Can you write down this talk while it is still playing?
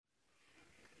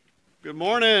Good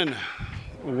morning.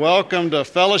 Welcome to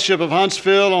Fellowship of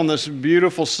Huntsville on this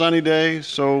beautiful sunny day.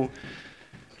 So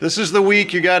this is the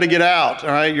week you got to get out,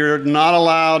 all right? You're not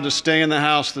allowed to stay in the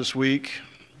house this week.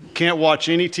 You can't watch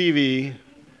any TV.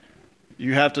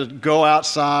 You have to go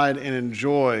outside and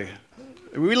enjoy.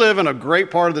 We live in a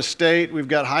great part of the state. We've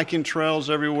got hiking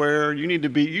trails everywhere.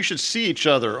 You should see each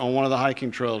other on one of the hiking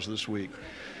trails this week.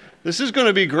 This is going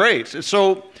to be great.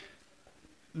 So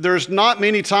there's not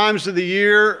many times of the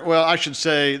year, well, I should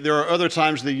say there are other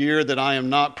times of the year that I am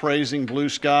not praising blue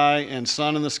sky and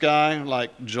sun in the sky,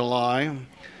 like July.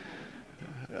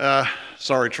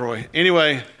 Sorry, Troy.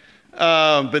 Anyway,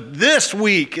 but this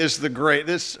week is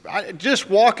just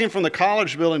walking from the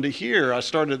college building to here, I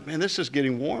started, man, this is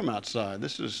getting warm outside.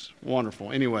 This is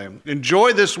wonderful. Anyway,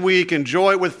 enjoy this week.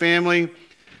 Enjoy it with family.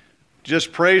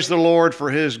 Just praise the Lord for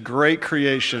His great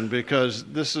creation, because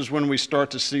this is when we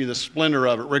start to see the splendor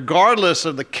of it. Regardless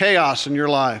of the chaos in your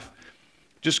life,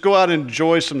 just go out and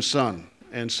enjoy some sun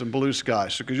and some blue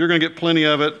skies, because you're going to get plenty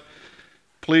of it.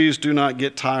 Please do not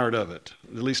get tired of it,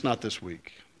 at least not this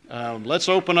week. Let's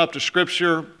open up to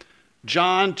Scripture.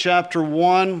 John chapter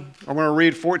 1, I'm going to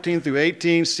read 14 through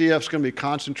 18. CF's going to be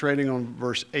concentrating on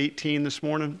verse 18 this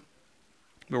morning,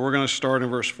 but we're going to start in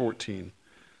verse 14.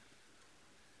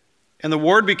 And the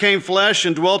Word became flesh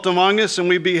and dwelt among us, and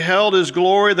we beheld His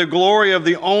glory, the glory of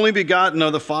the only begotten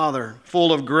of the Father,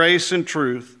 full of grace and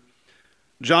truth.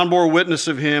 John bore witness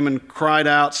of Him and cried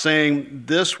out, saying,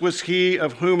 "This was He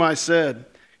of whom I said,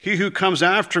 He who comes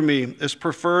after me is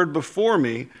preferred before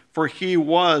me, for He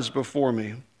was before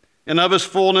me. And of His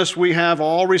fullness we have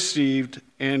all received,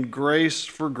 and grace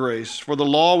for grace. For the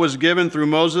law was given through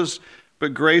Moses,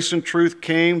 but grace and truth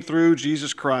came through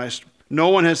Jesus Christ. No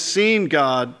one has seen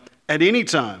God at any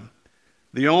time.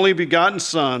 The only begotten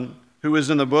Son, who is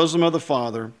in the bosom of the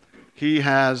Father, He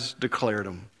has declared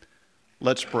Him."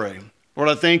 Let's pray. Lord,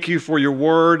 I thank You for Your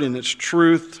word and its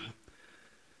truth,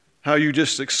 how You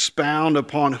just expound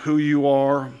upon who You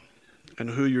are and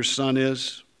who Your Son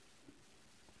is.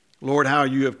 Lord, how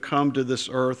You have come to this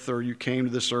earth, or You came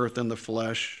to this earth in the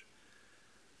flesh,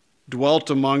 dwelt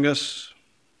among us,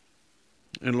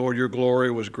 and Lord, Your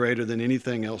glory was greater than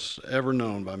anything else ever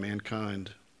known by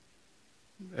mankind,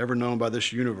 ever known by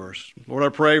this universe. Lord, I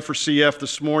pray for CF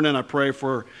this morning. I pray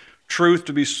for truth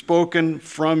to be spoken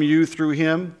from You through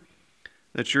him,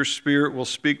 that Your Spirit will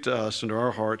speak to us into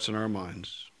our hearts and our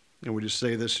minds. And we just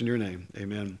say this in Your name.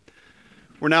 Amen.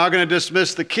 We're now going to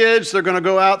dismiss the kids. They're going to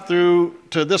go out through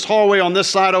to this hallway on this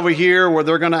side over here, where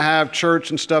they're going to have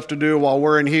church and stuff to do while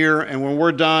we're in here. And when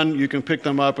we're done, you can pick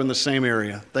them up in the same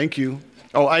area. Thank you.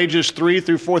 Oh, ages 3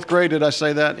 through 4th grade. Did I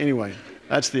say that? Anyway,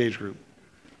 that's the age group.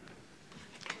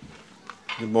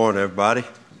 Good morning, everybody.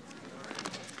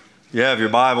 You have your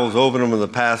Bibles, open them to the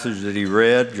passage that he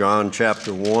read, John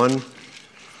chapter 1.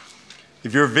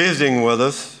 If you're visiting with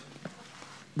us,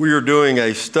 we are doing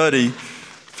a study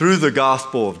through the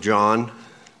Gospel of John,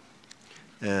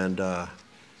 and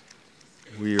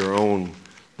we are on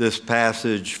this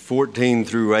passage 14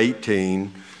 through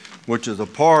 18, which is a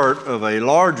part of a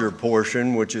larger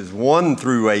portion, which is 1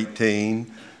 through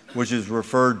 18, which is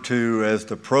referred to as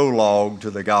the prologue to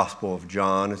the Gospel of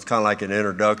John. It's kind of like an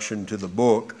introduction to the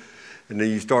book. And then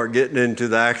you start getting into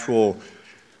the actual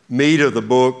meat of the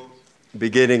book,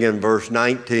 beginning in verse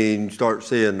 19, you start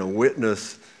seeing the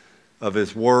witness of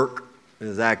His work,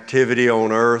 His activity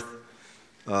on earth,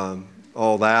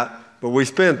 all that. But we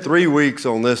spent 3 weeks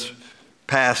on this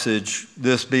passage,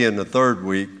 this being the third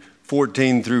week,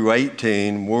 14 through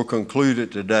 18. We'll conclude it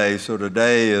today. So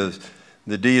today is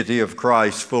the deity of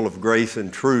Christ, full of grace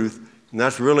and truth. And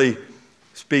that really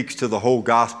speaks to the whole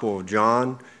Gospel of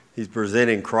John. He's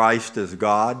presenting Christ as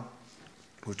God,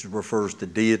 which refers to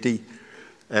deity.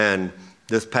 And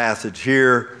this passage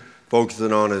here,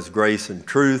 focusing on His grace and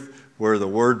truth, where the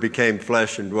Word became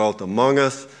flesh and dwelt among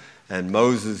us. And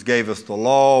Moses gave us the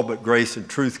law, but grace and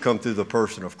truth come through the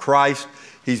person of Christ.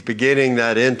 He's beginning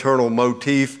that internal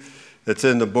motif that's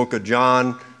in the book of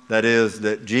John, that is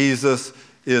that Jesus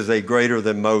is a greater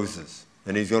than Moses.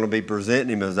 And he's going to be presenting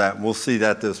Him as that. And we'll see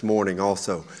that this morning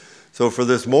also. So for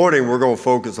this morning, we're going to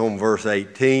focus on verse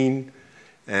 18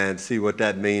 and see what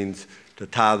that means to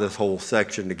tie this whole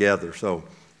section together. So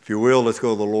if you will, let's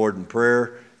go to the Lord in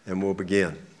prayer and we'll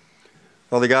begin.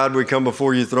 Father God, we come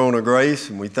before Your throne of grace,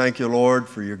 and we thank You, Lord,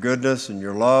 for Your goodness and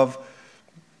Your love,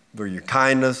 for Your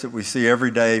kindness that we see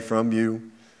every day from You.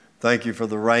 Thank You for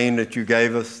the rain that You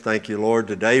gave us. Thank You, Lord,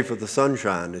 today for the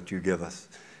sunshine that You give us.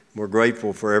 We're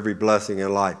grateful for every blessing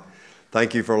in life.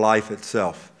 Thank You for life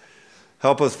itself.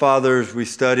 Help us, Father, as we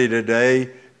study today,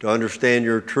 to understand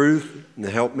your truth and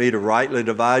help me to rightly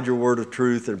divide your word of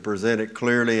truth and present it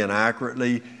clearly and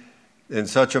accurately in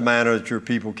such a manner that your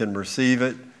people can receive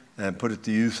it and put it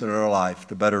to use in their life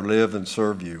to better live and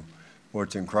serve you. For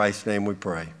it's in Christ's name we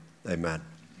pray. Amen.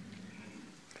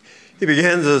 He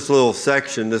begins this little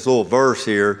section, this little verse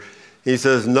here. He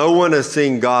says, no one has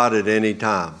seen God at any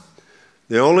time.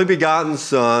 The only begotten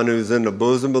Son who's in the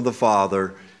bosom of the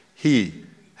Father, he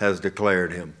has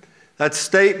declared him. That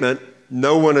statement,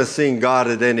 no one has seen God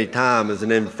at any time, is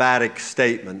an emphatic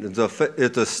statement.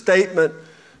 It's a statement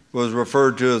was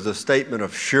referred to as a statement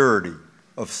of surety,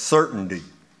 of certainty,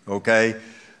 okay,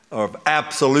 of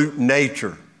absolute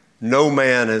nature. No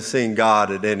man has seen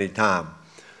God at any time.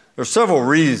 There are several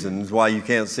reasons why you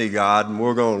can't see God, and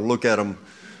we're going to look at them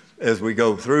as we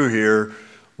go through here.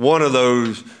 One of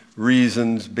those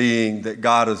reasons being that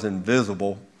God is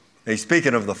invisible. He's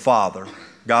speaking of the Father.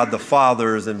 God the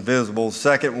Father is invisible.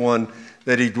 Second one,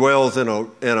 that he dwells in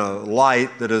a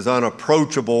light that is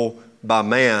unapproachable by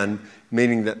man,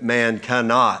 meaning that man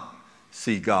cannot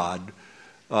see God.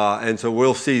 And so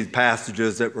we'll see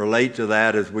passages that relate to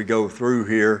that as we go through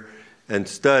here and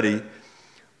study.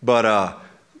 But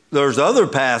there's other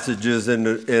passages in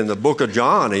the book of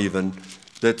John even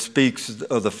that speaks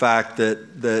of the fact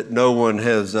that no one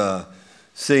has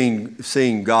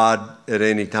seen God at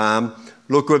any time.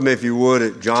 Look with me, if you would,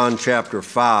 at John chapter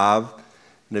 5.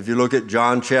 And if you look at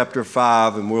John chapter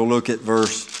 5, and we'll look at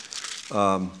verse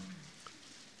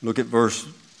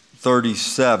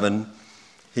 37,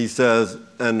 he says,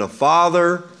 and the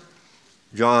Father,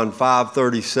 John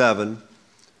 5:37,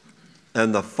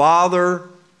 and the Father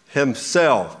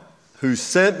himself who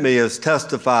sent me has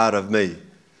testified of me.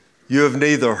 You have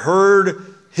neither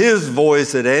heard his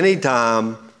voice at any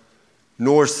time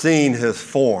nor seen his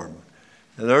form.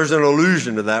 And there's an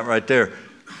allusion to that right there,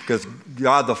 because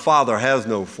God the Father has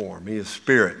no form. He is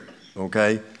spirit,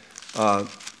 okay?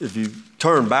 If you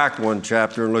turn back one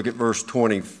chapter and look at verse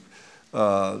 20,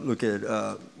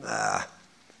 not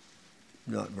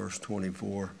verse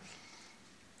 24.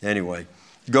 Anyway,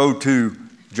 go to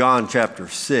John chapter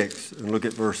 6 and look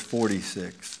at verse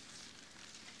 46.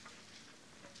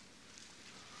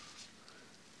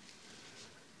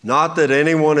 Not that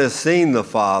anyone has seen the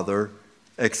Father,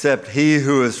 except he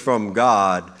who is from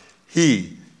God,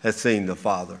 he has seen the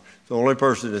Father. The only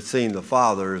person that's seen the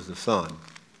Father is the Son.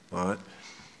 All right?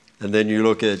 And then you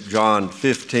look at John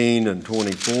 15 and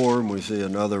 24, and we see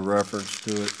another reference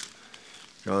to it.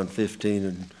 John 15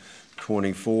 and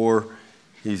 24,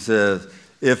 he says,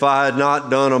 if I had not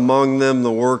done among them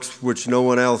the works which no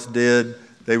one else did,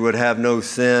 they would have no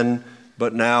sin,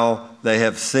 but now they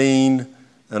have seen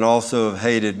and also have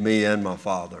hated me and my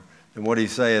Father. And what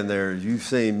he's saying there is, you've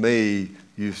seen me,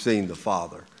 you've seen the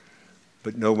Father.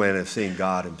 But no man has seen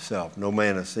God himself. No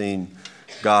man has seen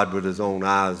God with his own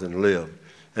eyes and lived.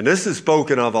 And this is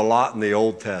spoken of a lot in the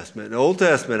Old Testament. The Old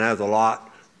Testament has a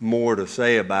lot more to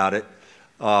say about it.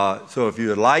 So if you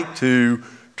would like to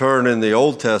turn in the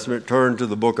Old Testament, turn to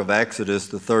the book of Exodus,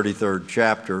 the 33rd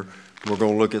chapter. We're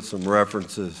going to look at some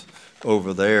references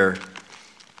over there.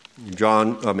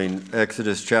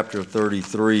 Exodus chapter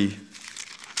 33.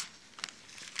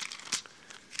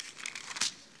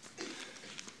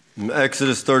 In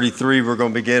Exodus 33, we're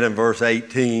going to begin in verse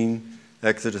 18.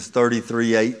 Exodus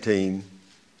 33:18.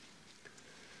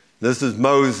 This is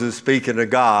Moses speaking to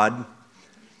God.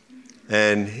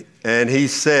 And he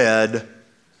said,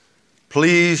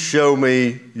 please show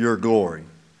me your glory.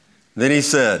 Then he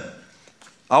said,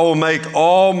 I will make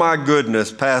all my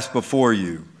goodness pass before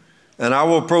you, and I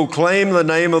will proclaim the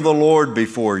name of the Lord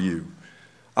before you.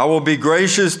 I will be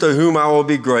gracious to whom I will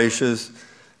be gracious,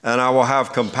 and I will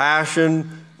have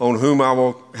compassion on whom I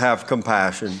will have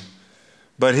compassion.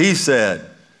 But he said,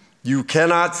 you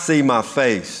cannot see my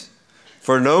face,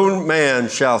 for no man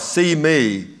shall see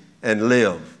me and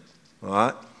live. All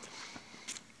right?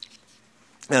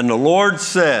 And the Lord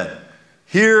said,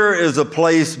 here is a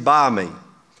place by me,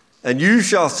 and you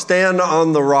shall stand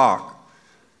on the rock.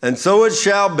 And so it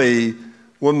shall be,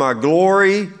 when my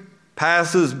glory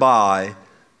passes by,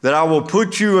 that I will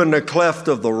put you in the cleft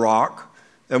of the rock,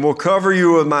 and will cover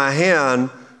you with my hand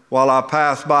while I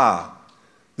pass by.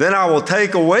 Then I will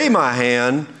take away my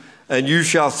hand, and you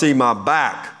shall see my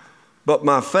back, but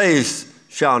my face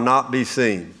shall not be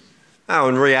seen. Now,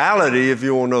 in reality, if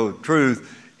you want to know the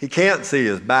truth, he can't see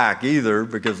his back either,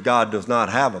 because God does not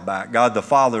have a back. God the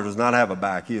Father does not have a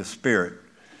back. He is spirit.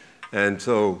 And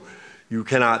so you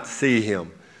cannot see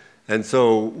him. And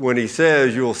so when he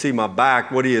says you will see my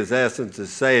back, what he is essence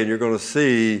is saying, you're going to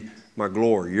see my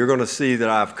glory. You're going to see that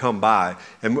I've come by.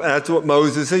 And that's what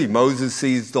Moses sees. Moses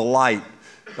sees the light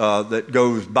that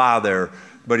goes by there.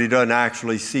 but he doesn't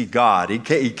actually see God. He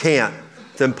can't.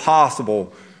 It's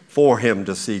impossible for him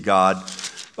to see God.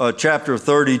 Chapter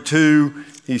 32,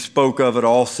 he spoke of it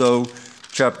also.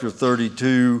 Chapter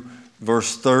 32,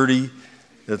 verse 30,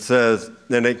 it says,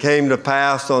 "And it came to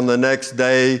pass on the next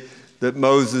day that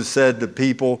Moses said to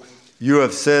people, 'You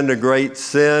have sinned a great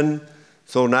sin,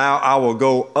 so now I will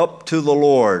go up to the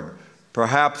Lord.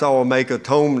 Perhaps I will make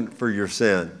atonement for your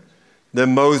sin.'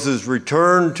 Then Moses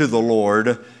returned to the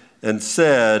Lord and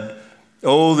said,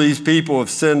 'Oh, these people have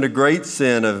sinned a great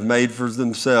sin, have made for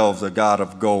themselves a god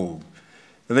of gold.'"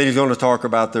 And then he's going to talk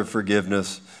about their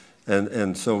forgiveness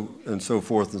and so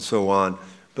forth and so on.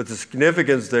 But the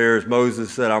significance there is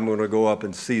Moses said, "I'm going to go up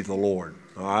and see the Lord."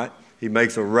 All right? He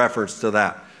makes a reference to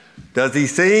that. Does he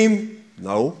see him?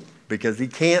 No, because he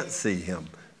can't see him.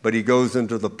 But he goes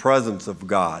into the presence of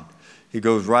God. He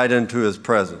goes right into his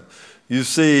presence. You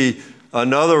see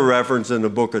another reference in the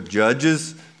book of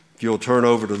Judges. If you'll turn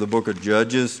over to the book of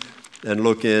Judges and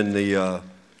look in the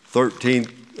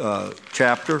 13th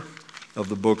chapter of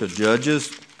the book of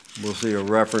Judges, we'll see a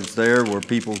reference there where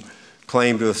people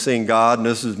claim to have seen God, and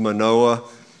this is Manoah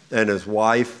and his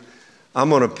wife. I'm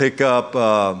going to pick up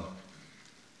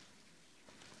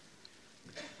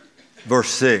verse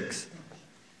 6.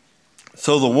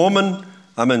 So the woman,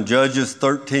 I'm in Judges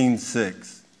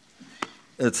 13:6.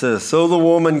 It says, "So the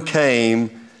woman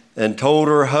came and told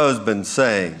her husband,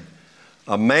 saying,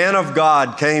 'A man of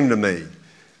God came to me,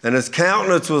 and his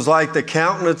countenance was like the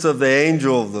countenance of the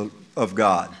angel of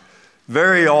God,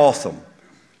 very awesome.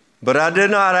 But I did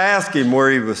not ask him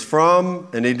where he was from,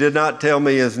 and he did not tell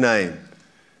me his name.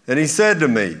 And he said to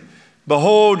me,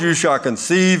 Behold, you shall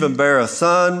conceive and bear a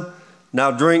son.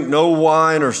 Now drink no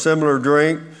wine or similar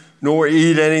drink, nor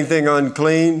eat anything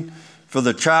unclean, for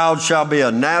the child shall be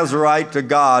a Nazarite to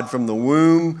God from the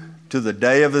womb to the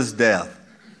day of his death.'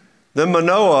 Then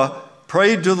Manoah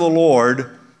prayed to the Lord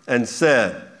and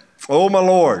said, 'O my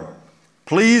Lord,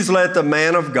 please let the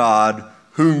man of God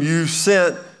whom you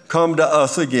sent come to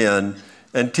us again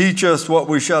and teach us what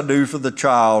we shall do for the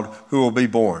child who will be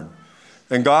born.'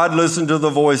 And God listened to the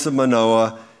voice of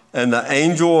Manoah, and the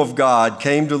angel of God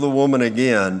came to the woman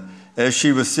again as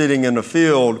she was sitting in the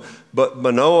field, but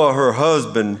Manoah, her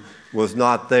husband, was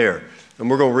not there." And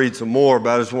we're going to read some more, but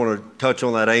I just want to touch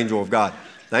on that angel of God.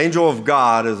 The angel of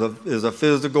God is a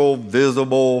physical,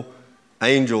 visible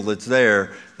angel that's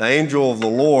there. The angel of the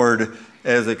Lord,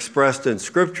 as expressed in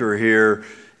Scripture here,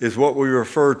 is what we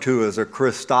refer to as a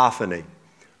Christophany.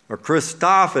 A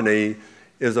Christophany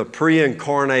is a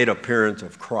pre-incarnate appearance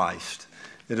of Christ.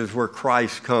 It is where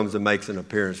Christ comes and makes an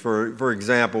appearance. For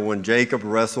example, when Jacob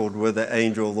wrestled with the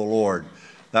angel of the Lord,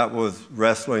 that was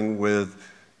wrestling with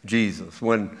Jesus.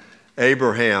 When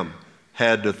Abraham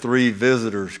had the 3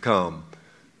 visitors come,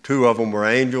 2 of them were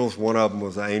angels, 1 of them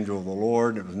was the angel of the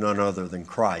Lord. It was none other than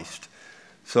Christ.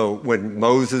 So when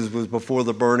Moses was before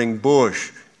the burning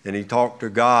bush and he talked to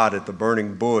God at the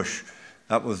burning bush,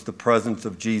 that was the presence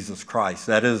of Jesus Christ.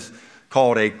 That is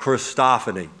called a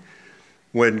Christophany.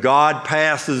 When God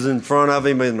passes in front of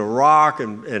him in the rock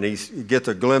and he gets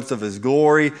a glimpse of his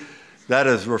glory, that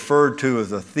is referred to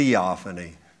as a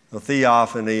theophany. A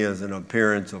theophany is an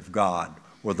appearance of God,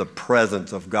 or the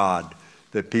presence of God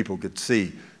that people could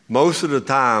see. Most of the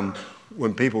time,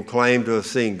 when people claim to have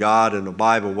seen God in the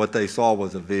Bible, what they saw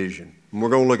was a vision. And we're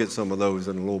going to look at some of those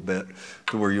in a little bit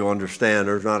to where you understand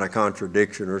there's not a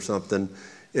contradiction or something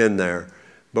in there.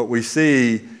 But we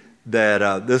see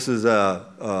that this is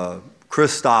a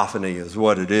Christophany is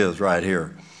what it is right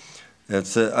here.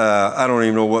 It's I don't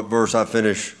even know what verse I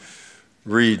finished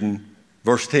reading.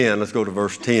 Verse 10, let's go to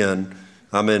verse 10.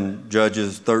 I'm in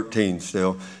Judges 13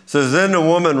 still. It says, "Then the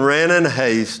woman ran in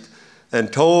haste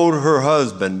and told her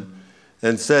husband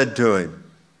and said to him,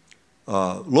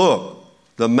 Look,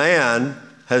 the man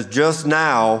has just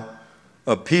now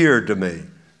appeared to me,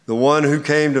 the one who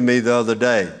came to me the other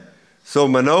day. So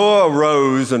Manoah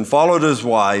arose and followed his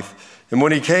wife, and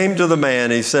when he came to the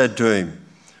man, he said to him,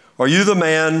 Are you the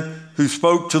man who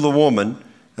spoke to the woman?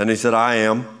 And he said, I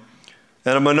am.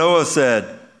 And Manoah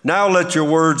said, Now let your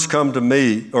words come to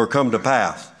me, or come to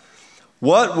pass.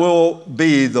 What will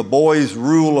be the boy's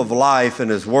rule of life and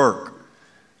his work?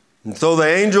 And so the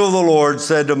angel of the Lord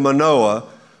said to Manoah,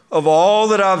 Of all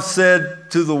that I've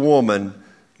said to the woman,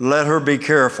 let her be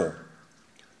careful.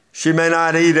 She may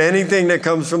not eat anything that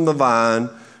comes from the vine,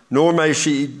 nor may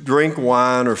she drink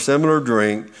wine or similar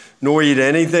drink, nor eat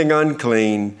anything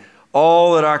unclean.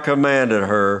 All that I commanded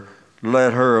her,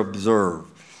 let her observe."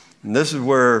 And this is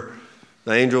where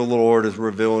the angel of the Lord is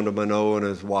revealing to Manoah and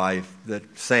his wife that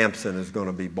Samson is going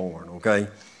to be born, okay?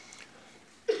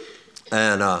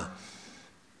 And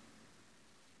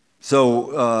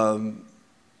And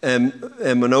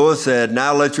Manoah said,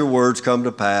 now let your words come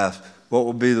to pass. What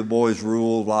will be the boy's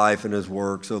rule of life and his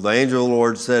work? So the angel of the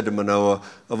Lord said to Manoah,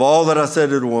 of all that I said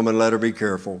to the woman, let her be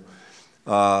careful.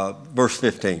 Verse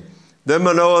 15. Then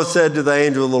Manoah said to the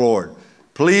angel of the Lord,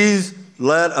 please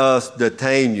let us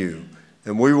detain you,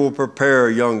 and we will prepare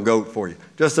a young goat for you.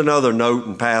 Just another note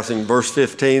in passing, verse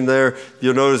 15 there,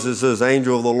 you'll notice it says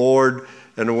angel of the Lord,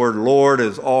 and the word Lord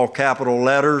is all capital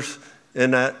letters.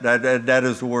 And that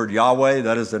is the word Yahweh.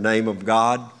 That is the name of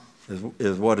God,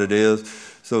 is what it is.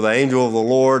 So the angel of the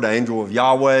Lord, the angel of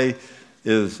Yahweh,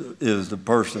 is the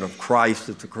person of Christ.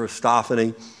 It's a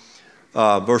Christophany.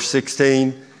 Verse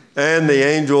 16, and the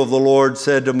angel of the Lord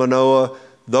said to Manoah,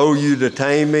 though you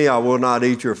detain me, I will not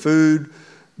eat your food.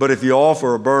 But if you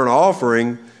offer a burnt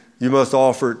offering, you must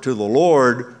offer it to the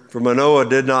Lord. For Manoah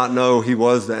did not know he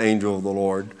was the angel of the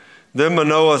Lord. Then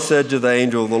Manoah said to the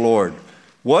angel of the Lord,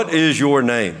 what is your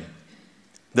name?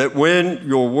 That when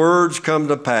your words come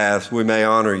to pass, we may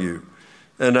honor you.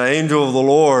 And the angel of the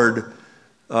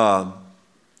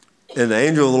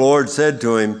Lord said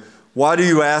to him, why do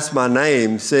you ask my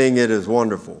name, seeing it is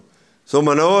wonderful? So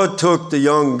Manoah took the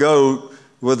young goat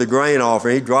with the grain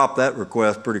offering. He dropped that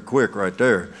request pretty quick right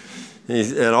there.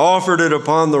 And offered it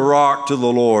upon the rock to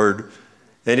the Lord.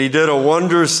 And he did a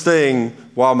wondrous thing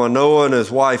while Manoah and his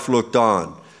wife looked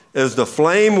on. As the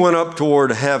flame went up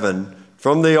toward heaven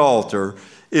from the altar,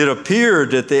 it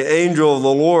appeared that the angel of the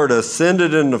Lord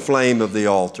ascended in the flame of the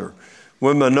altar.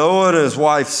 When Manoah and his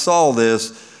wife saw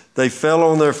this, they fell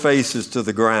on their faces to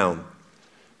the ground.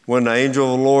 When the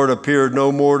angel of the Lord appeared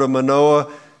no more to Manoah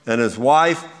and his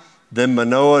wife, then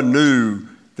Manoah knew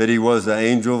that he was the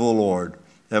angel of the Lord.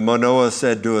 And Manoah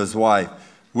said to his wife,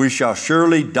 we shall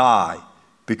surely die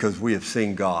because we have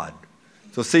seen God.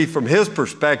 So see, from his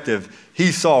perspective,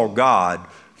 he saw God.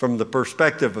 From the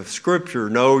perspective of Scripture,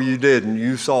 no, you didn't.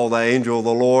 You saw the angel of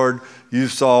the Lord. You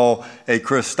saw a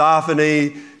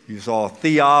Christophany. You saw a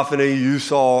theophany. You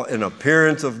saw an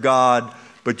appearance of God,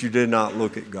 but you did not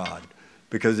look at God.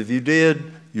 Because if you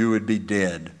did, you would be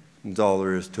dead. That's all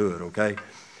there is to it, okay?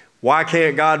 Why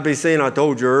can't God be seen? I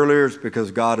told you earlier, it's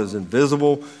because God is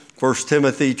invisible. 1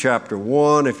 Timothy chapter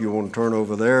 1, if you want to turn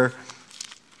over there.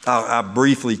 I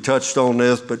briefly touched on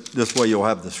this, but this way you'll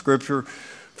have the scripture.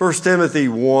 1 Timothy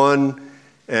 1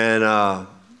 and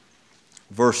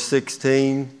verse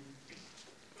 16.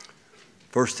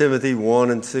 1 Timothy 1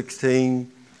 and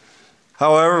 16.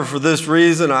 However, for this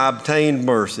reason I obtained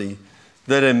mercy,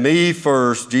 that in me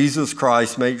first Jesus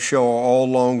Christ may show all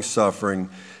long suffering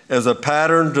as a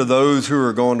pattern to those who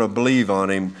are going to believe on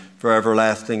him for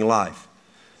everlasting life.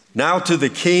 Now to the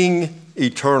King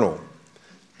eternal,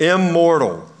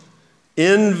 immortal,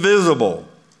 invisible,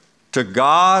 to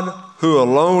God who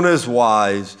alone is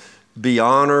wise, be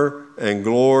honor and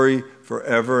glory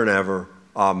forever and ever.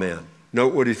 Amen.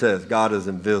 Note what he says. God is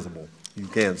invisible. You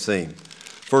can't see him.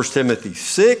 1 Timothy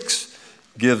 6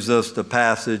 gives us the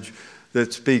passage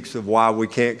that speaks of why we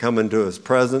can't come into his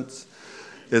presence.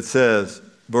 It says,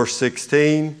 verse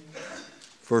 16,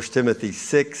 1 Timothy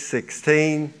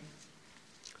 6:16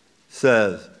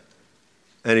 says,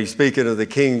 and he's speaking of the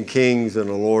King of Kings and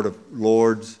the Lord of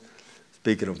Lords,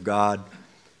 speaking of God,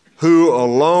 who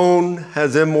alone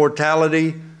has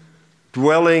immortality,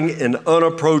 dwelling in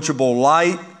unapproachable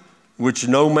light, which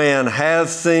no man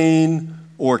has seen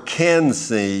or can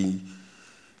see,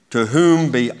 to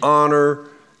whom be honor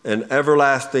and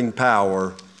everlasting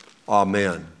power.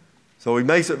 Amen. So he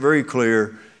makes it very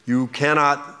clear, you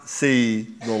cannot see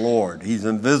the Lord. He's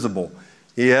invisible.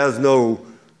 He has no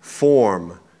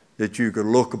form that you could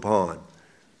look upon.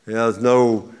 He has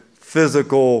no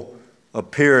physical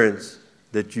appearance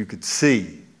that you could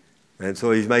see. And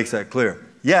so he makes that clear.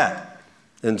 Yet,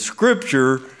 in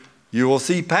Scripture, you will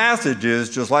see passages,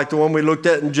 just like the one we looked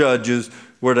at in Judges,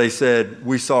 where they said,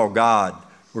 we saw God,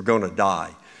 we're going to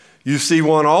die. You see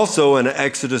one also in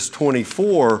Exodus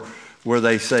 24, where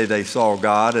they say they saw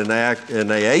God and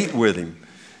they ate with him.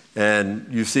 And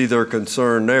you see their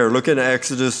concern there. Look at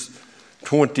Exodus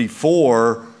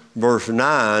 24, verse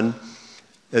 9.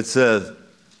 It says,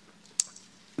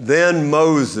 then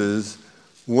Moses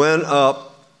went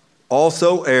up,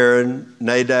 also Aaron,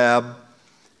 Nadab,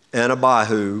 and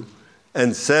Abihu,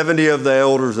 and 70 of the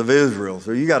elders of Israel.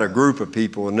 So you got a group of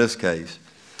people in this case.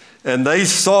 And they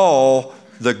saw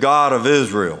the God of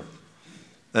Israel.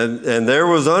 And there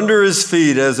was under his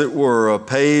feet, as it were, a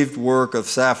paved work of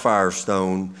sapphire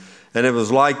stone, and it was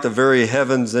like the very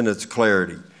heavens in its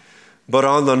clarity. But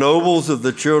on the nobles of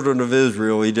the children of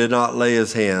Israel he did not lay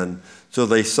his hand. So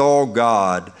they saw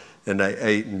God, and they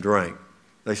ate and drank.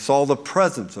 They saw the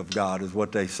presence of God is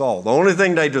what they saw. The only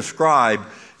thing they described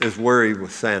is where he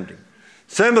was standing.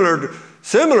 Similar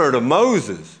to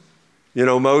Moses. You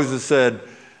know, Moses said,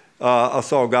 I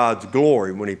saw God's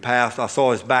glory. When he passed, I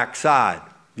saw his backside.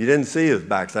 You didn't see his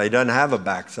backside. He doesn't have a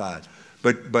backside.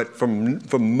 But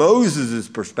from Moses'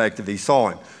 perspective, he saw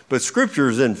him. But Scripture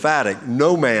is emphatic.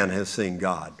 No man has seen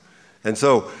God. And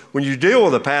so when you deal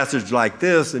with a passage like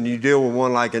this and you deal with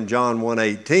one like in John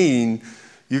 1:18,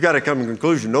 you've got to come to the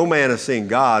conclusion, no man has seen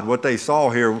God. What they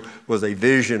saw here was a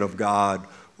vision of God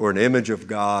or an image of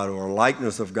God or a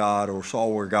likeness of God or saw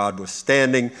where God was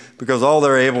standing, because all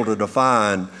they're able to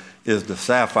define is the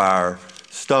sapphire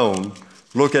stone.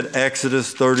 Look at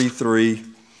Exodus 33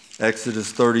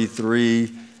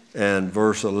 and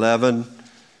verse 11.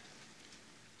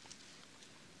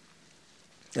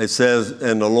 It says,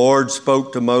 and the Lord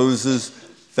spoke to Moses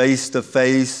face to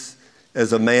face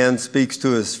as a man speaks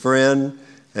to his friend,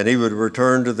 and he would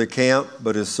return to the camp,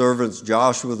 but his servants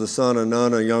Joshua the son of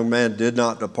Nun, a young man, did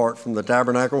not depart from the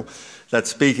tabernacle. That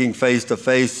speaking face to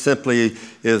face simply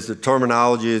is the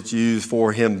terminology that's used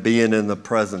for him being in the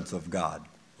presence of God,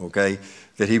 okay?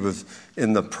 That he was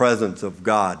in the presence of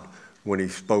God when he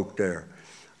spoke there.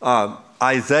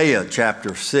 Isaiah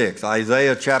chapter 6.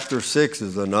 Isaiah chapter 6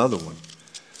 is another one.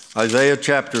 Isaiah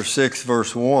chapter 6,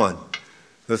 verse 1.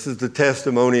 This is the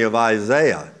testimony of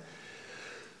Isaiah.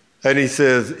 And he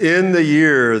says, in the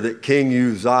year that King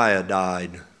Uzziah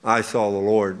died, I saw the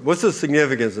Lord. What's the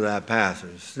significance of that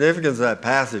passage? The significance of that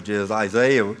passage is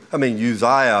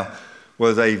Uzziah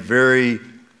was a very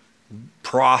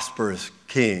prosperous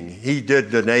king. He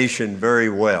did the nation very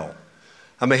well.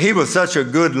 He was such a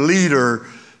good leader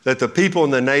that the people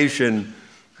in the nation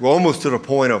were almost to the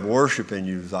point of worshiping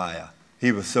Uzziah.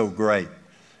 He was so great.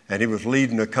 And he was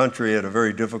leading the country at a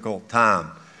very difficult time.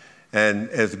 And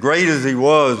as great as he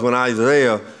was, when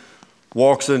Isaiah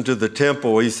walks into the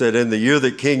temple, he said, in the year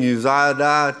that King Uzziah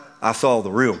died, I saw the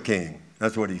real king.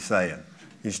 That's what he's saying.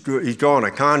 He's drawing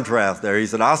a contrast there. He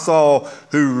said, I saw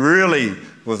who really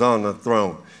was on the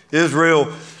throne.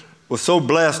 Israel was so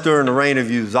blessed during the reign of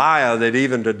Uzziah that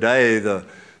even today the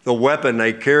weapon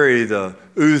they carry, the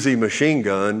Uzi machine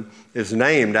gun, is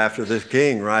named after this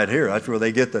king right here. That's where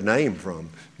they get the name from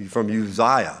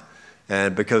Uzziah.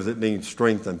 And because it means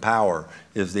strength and power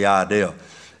is the idea.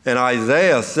 And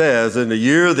Isaiah says, in the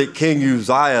year that King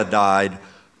Uzziah died,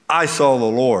 I saw the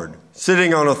Lord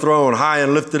sitting on a throne high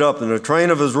and lifted up, and the train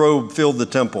of his robe filled the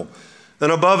temple.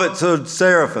 And above it stood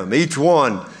seraphim. Each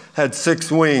one had 6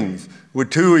 wings. With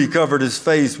 2 he covered his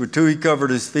face, with 2 he covered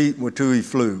his feet, and with 2 he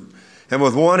flew. And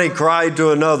with 1 he cried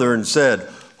to another and said,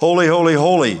 holy, holy,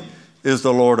 holy is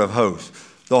the Lord of hosts.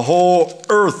 The whole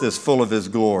earth is full of his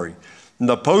glory. And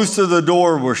the posts of the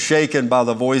door were shaken by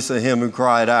the voice of him who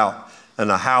cried out, and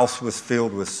the house was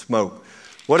filled with smoke.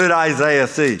 What did Isaiah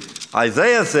see?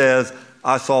 Isaiah says,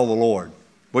 I saw the Lord.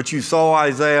 What you saw,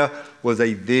 Isaiah, was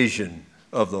a vision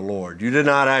of the Lord. You did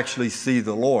not actually see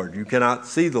the Lord. You cannot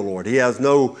see the Lord. He has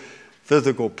no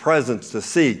physical presence to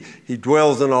see. He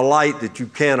dwells in a light that you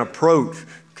can't approach,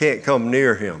 can't come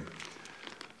near him.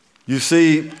 You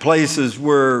see places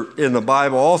where in the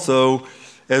Bible also,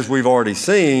 as we've already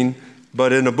seen,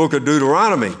 but in the book of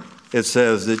Deuteronomy, it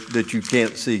says that you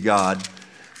can't see God.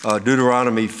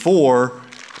 Deuteronomy 4,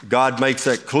 God makes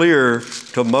that clear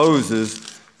to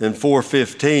Moses in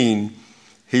 4:15.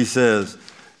 He says,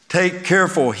 take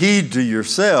careful heed to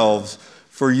yourselves,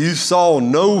 for you saw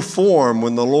no form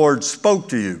when the Lord spoke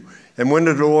to you. And when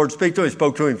did the Lord speak to him? He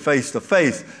spoke to him face to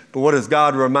face. But what does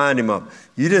God remind him of?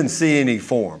 You didn't see any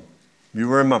form. You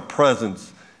were in my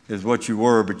presence is what you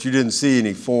were, but you didn't see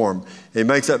any form. He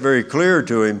makes that very clear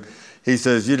to him. He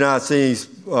says, you did not see any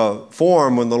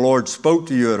form when the Lord spoke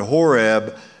to you at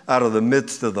Horeb out of the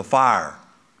midst of the fire.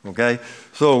 Okay?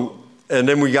 So, and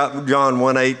then we got John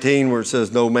 1:18 where it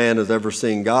says, no man has ever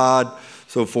seen God,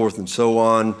 so forth and so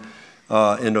on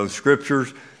in those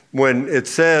scriptures. When it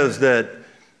says that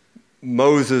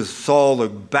Moses saw the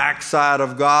backside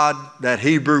of God, that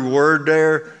Hebrew word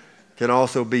there can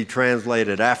also be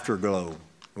translated afterglow.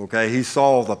 Okay, he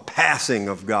saw the passing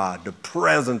of God, the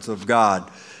presence of God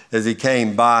as he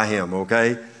came by him,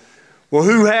 okay? Well,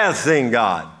 who has seen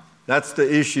God? That's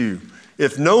the issue.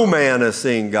 If no man has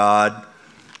seen God,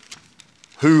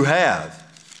 who has?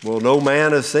 Well, no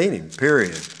man has seen him,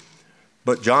 period.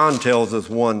 But John tells us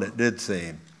one that did see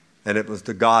him, and it was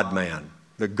the God-man.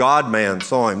 The God-man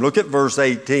saw him. Look at verse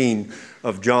 18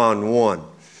 of John 1.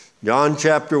 John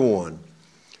chapter 1.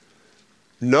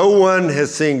 No one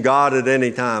has seen God at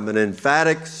any time. An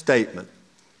emphatic statement.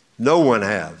 No one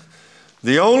has.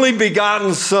 The only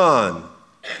begotten Son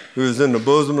who is in the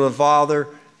bosom of the Father,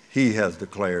 he has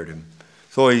declared him.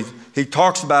 So he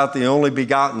talks about the only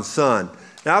begotten Son.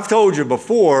 Now, I've told you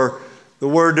before, the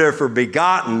word there for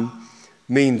begotten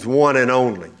means one and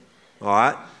only. All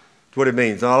right? That's what it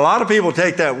means. Now, a lot of people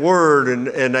take that word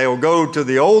and they'll go to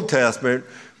the Old Testament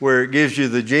where it gives you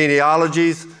the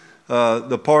genealogies,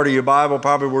 the part of your Bible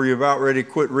probably where you're about ready to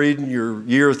quit reading your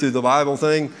year through the Bible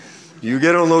thing. You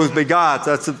get on those begots.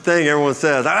 That's the thing everyone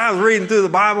says. I was reading through the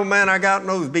Bible, man, I got in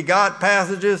those begot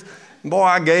passages. And boy,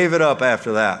 I gave it up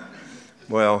after that.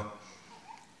 Well,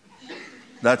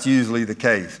 that's usually the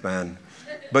case, man.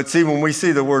 But see, when we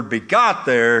see the word begot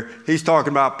there, he's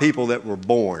talking about people that were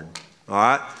born. All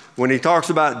right? When he talks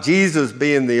about Jesus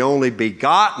being the only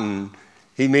begotten,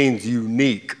 he means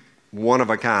unique, one of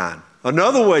a kind.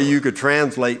 Another way you could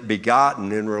translate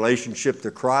begotten in relationship to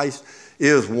Christ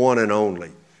is one and only.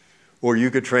 Or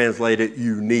you could translate it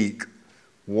unique,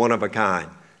 one of a kind.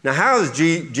 Now, how is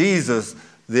Jesus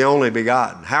the only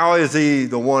begotten? How is he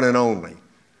the one and only?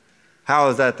 How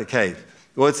is that the case?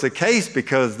 Well, it's the case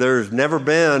because there's never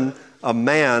been a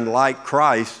man like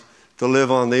Christ to live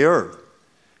on the earth.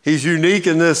 He's unique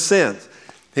in this sense.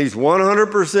 He's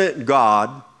 100%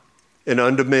 God and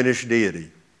undiminished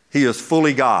deity. He is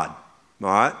fully God, all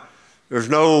right? There's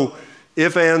no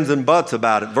ifs, ands, and buts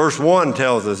about it. Verse 1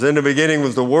 tells us, in the beginning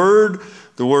was the Word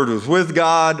was with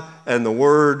God, and the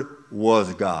Word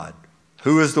was God.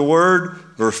 Who is the Word?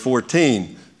 Verse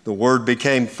 14, the Word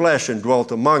became flesh and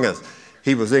dwelt among us.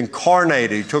 He was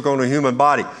incarnated. He took on a human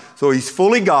body. So he's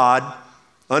fully God,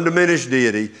 undiminished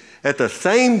deity. At the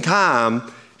same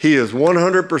time, he is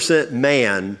 100%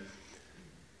 man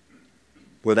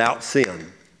without sin.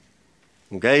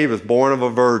 Okay? He was born of a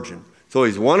virgin. So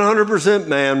he's 100%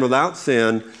 man without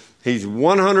sin. He's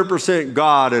 100%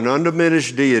 God and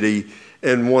undiminished deity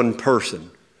in one person.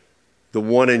 The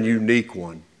one and unique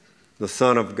one. The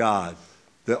Son of God.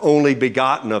 The only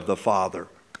begotten of the Father.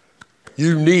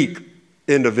 Unique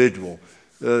individual.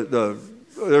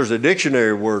 There's a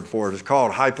dictionary word for it. It's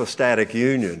called hypostatic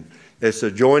union. It's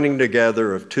the joining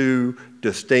together of two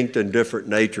distinct and different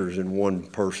natures in one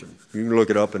person. You can look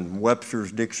it up in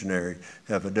Webster's dictionary,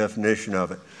 have a definition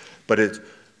of it. But it's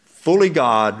fully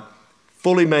God,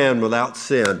 fully man without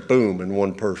sin, boom, in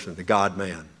one person, the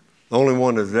God-man. The only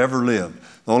one that has ever lived,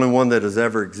 the only one that has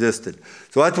ever existed.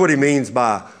 So that's what he means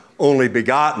by only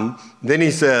begotten. Then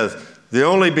he says, the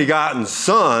only begotten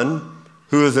Son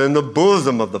who is in the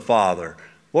bosom of the Father.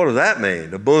 What does that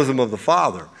mean, the bosom of the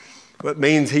Father? It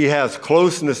means he has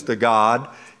closeness to God.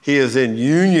 He is in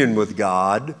union with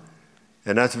God.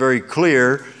 And that's very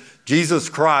clear. Jesus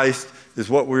Christ is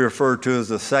what we refer to as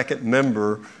the second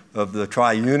member of the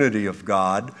triunity of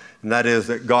God. And that is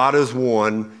that God is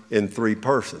one in three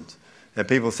persons. And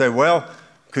people say, well,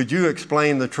 could you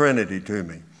explain the Trinity to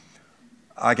me?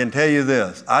 I can tell you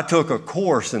this. I took a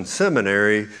course in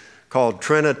seminary called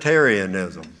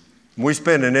Trinitarianism. We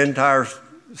spent an entire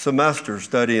semester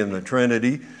studying the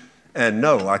Trinity, and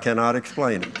no, I cannot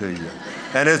explain it to you.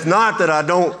 And it's not that I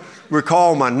don't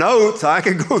recall my notes. I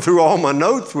can go through all my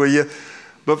notes with you.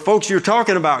 But folks, you're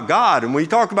talking about God, and when you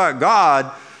talk about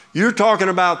God, you're talking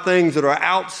about things that are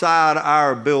outside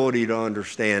our ability to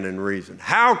understand and reason.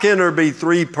 How can there be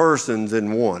three persons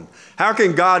in one? How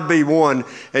can God be one,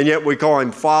 and yet we call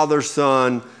him Father,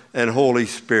 Son, and Holy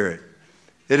Spirit?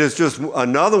 It is just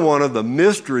another one of the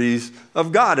mysteries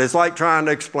of God. It's like trying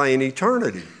to explain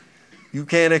eternity. You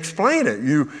can't explain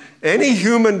it. Any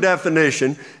human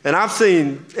definition, and I've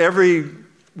seen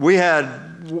we had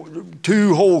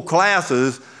 2 whole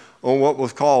classes on what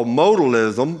was called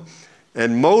modalism.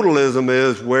 And modalism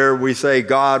is where we say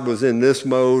God was in this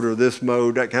mode or this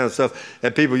mode, that kind of stuff.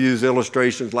 And people use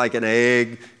illustrations like an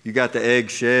egg. You got the egg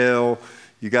shell,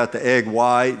 you got the egg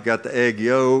white, you got the egg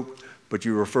yolk, but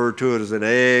you refer to it as an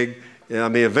egg. I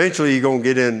mean, eventually you're going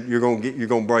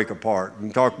to break apart. You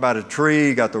can talk about a tree,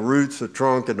 you got the roots, the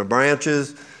trunk, and the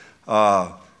branches.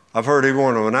 I've heard every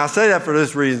one of them. And I say that for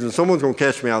this reason. Someone's going to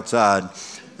catch me outside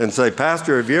and say,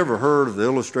 Pastor, have you ever heard of the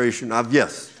illustration?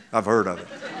 Yes, I've heard of it.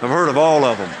 I've heard of all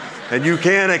of them. And you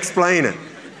can't explain it.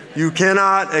 You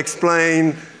cannot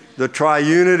explain the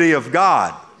triunity of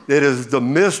God. It is the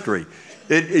mystery.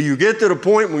 You get to the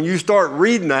point when you start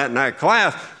reading that in that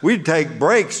class, we'd take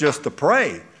breaks just to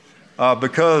pray.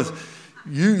 Because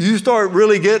you start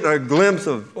really getting a glimpse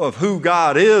of who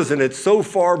God is, and it's so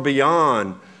far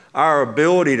beyond our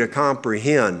ability to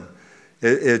comprehend.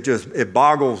 It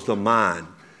boggles the mind.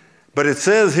 But it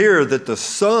says here that the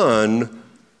Son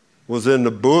was in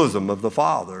the bosom of the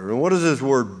Father. And what does this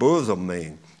word bosom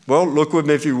mean? Well, look with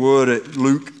me, if you would, at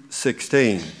Luke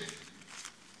 16.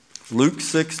 Luke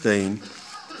 16.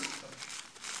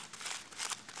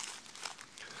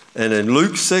 And in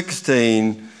Luke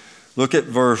 16, look at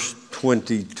verse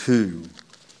 22.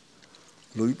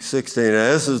 Luke 16.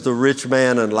 Now, this is the rich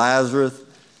man and Lazarus,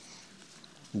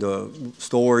 the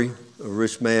story of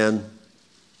rich man.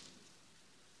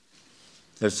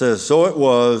 It says, so it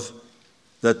was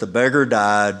that the beggar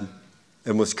died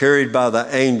and was carried by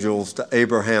the angels to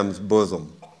Abraham's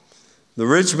bosom. The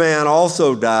rich man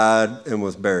also died and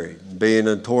was buried. Being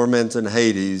in torments in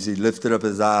Hades, he lifted up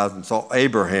his eyes and saw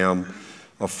Abraham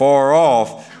afar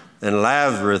off and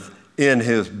Lazarus in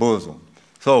his bosom.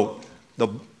 So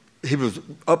he was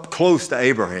up close to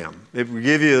Abraham. It would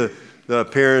give you the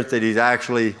appearance that he's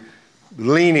actually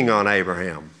leaning on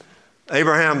Abraham.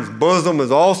 Abraham's bosom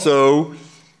is also,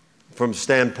 from the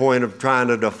standpoint of trying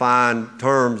to define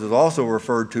terms, is also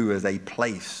referred to as a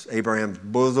place. Abraham's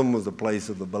bosom was the place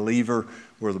of the believer,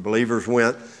 where the believers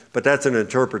went. But that's an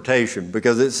interpretation,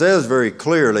 because it says very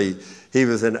clearly he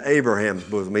was in Abraham's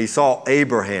bosom. He saw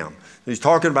Abraham. He's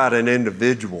talking about an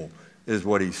individual is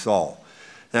what he saw.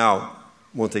 Now,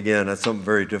 once again, that's something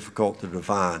very difficult to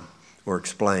define or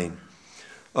explain.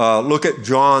 Look at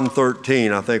John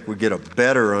 13. I think we get a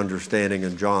better understanding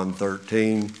in John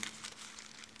 13.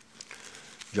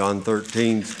 John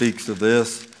 13 speaks of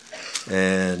this.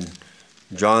 And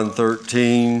John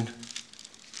 13,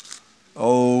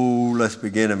 let's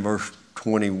begin in verse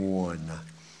 21.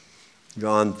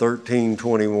 John 13,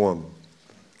 21.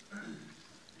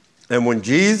 And when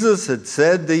Jesus had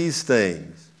said these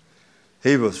things,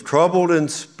 he was troubled in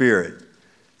spirit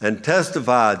and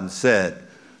testified and said,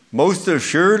 most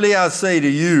assuredly I say to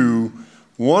you,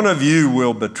 one of you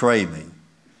will betray me.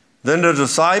 Then the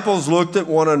disciples looked at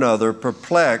one another,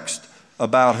 perplexed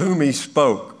about whom he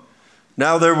spoke.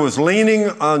 Now there was leaning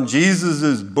on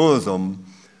Jesus' bosom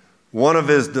one of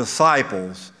his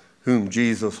disciples whom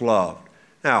Jesus loved.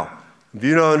 Now, if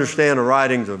you don't understand the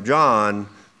writings of John,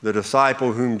 the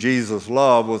disciple whom Jesus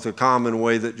loved was a common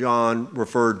way that John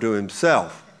referred to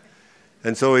himself.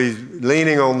 And so he's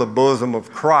leaning on the bosom of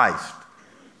Christ.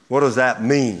 What does that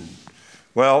mean?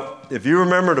 Well, if you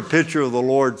remember the picture of the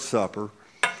Lord's Supper,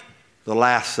 the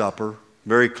Last Supper,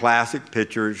 very classic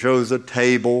picture. It shows a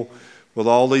table with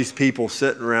all these people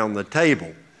sitting around the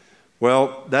table.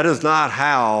 Well, that is not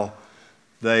how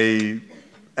they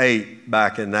ate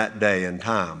back in that day and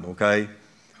time, okay?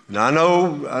 Now,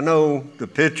 I know the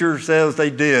picture says they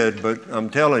did, but I'm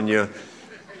telling you,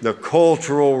 the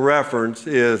cultural reference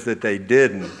is that they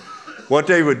didn't. What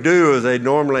they would do is they'd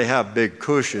normally have big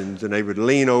cushions, and they would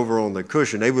lean over on the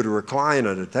cushion. They would recline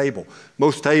at a table.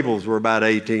 Most tables were about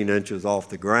 18 inches off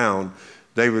the ground.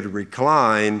 They would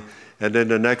recline, and then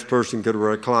the next person could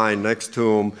recline next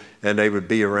to them, and they would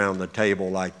be around the table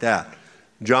like that.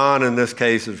 John, in this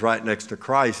case, is right next to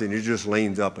Christ, and he just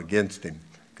leans up against him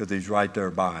because he's right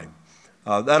there by him.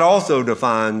 That also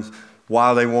defines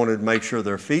why they wanted to make sure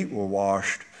their feet were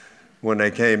washed when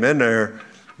they came in there,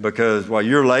 because while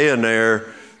you're laying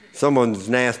there, someone's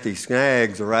nasty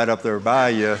snags are right up there by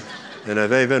you, and if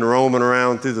they've been roaming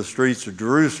around through the streets of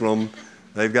Jerusalem,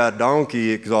 they've got donkey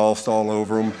exhaust all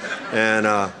over them,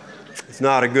 and it's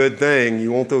not a good thing.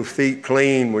 You want those feet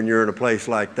clean when you're in a place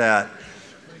like that.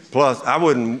 Plus, I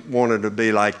wouldn't want it to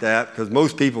be like that, because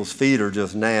most people's feet are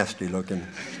just nasty looking.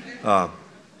 But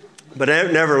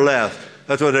nevertheless,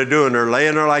 that's what they're doing. They're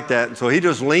laying there like that. And so he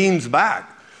just leans back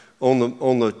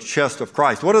on the chest of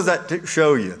Christ. What does that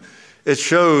show you? It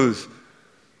shows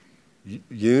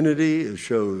unity. It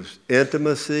shows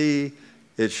intimacy.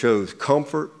 It shows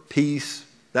comfort, peace,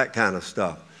 that kind of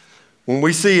stuff. When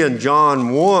we see in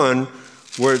John 1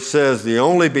 where it says the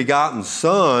only begotten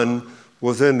Son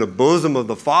was in the bosom of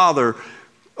the Father,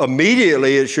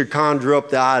 immediately it should conjure up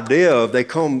the idea of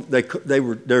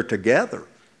they're together.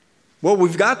 Well,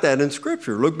 we've got that in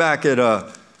Scripture. Look back at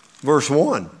verse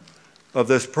 1 of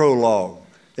this prologue.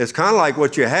 It's kind of like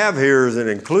what you have here is an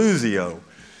inclusio.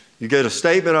 You get a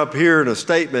statement up here and a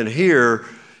statement here.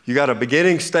 You got a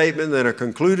beginning statement, then a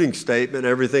concluding statement.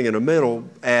 Everything in the middle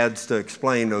adds to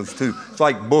explain those two. It's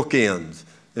like bookends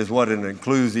is what an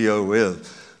inclusio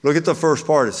is. Look at the first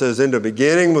part. It says, in the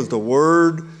beginning was the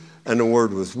Word, and the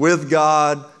Word was with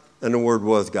God, and the Word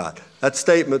was God. That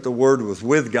statement, the Word was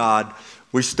with God,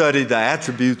 we studied the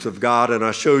attributes of God, and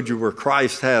I showed you where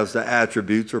Christ has the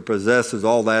attributes or possesses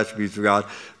all the attributes of God.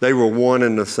 They were one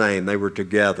and the same. They were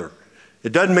together.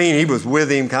 It doesn't mean he was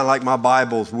with him, kind of like my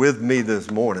Bible's with me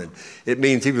this morning. It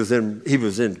means he was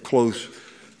in close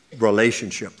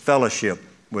relationship, fellowship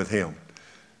with him.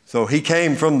 So he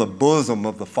came from the bosom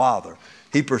of the Father.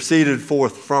 He proceeded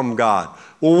forth from God.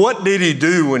 Well, what did he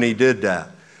do when he did that?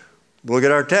 Look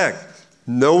at our text.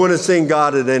 No one has seen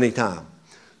God at any time.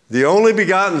 The only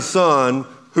begotten Son,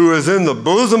 who is in the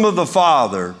bosom of the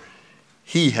Father,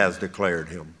 he has declared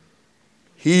him.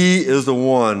 He is the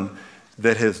one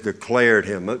that has declared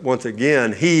him. Once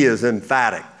again, he is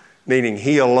emphatic, meaning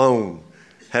he alone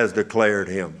has declared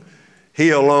him.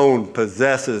 He alone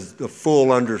possesses the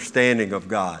full understanding of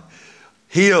God.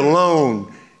 He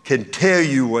alone can tell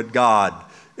you what God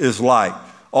is like.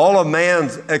 All of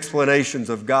man's explanations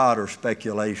of God are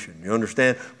speculation. You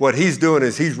understand? What he's doing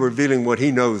is he's revealing what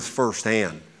he knows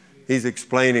firsthand. He's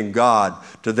explaining God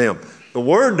to them. The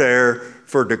word there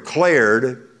for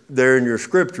declared, there in your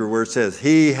scripture where it says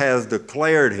he has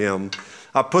declared him,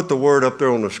 I put the word up there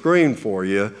on the screen for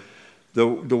you. The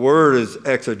word is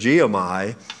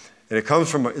exegeomai, and it comes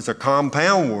from, it's a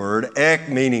compound word, ek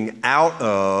meaning out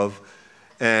of,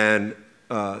 and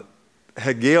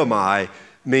hegeomai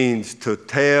means to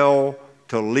tell,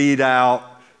 to lead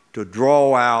out, to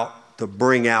draw out, to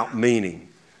bring out meaning.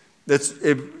 It's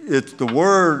the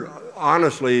word,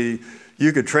 honestly,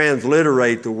 you could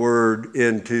transliterate the word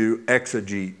into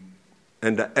exegete.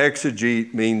 And to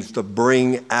exegete means to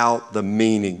bring out the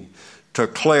meaning, to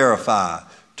clarify,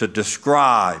 to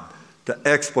describe, to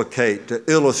explicate, to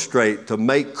illustrate, to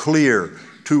make clear,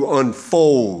 to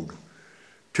unfold,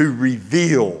 to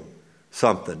reveal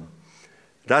something.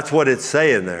 That's what it's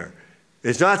saying there.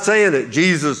 It's not saying that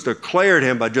Jesus declared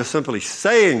him by just simply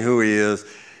saying who he is.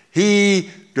 He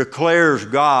declares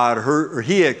God, or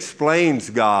he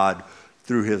explains God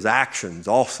through his actions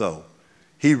also.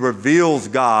 He reveals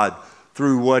God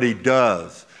through what he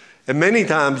does. And many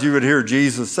times you would hear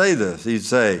Jesus say this. They'd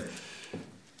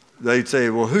say,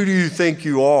 well, who do you think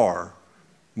you are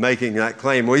making that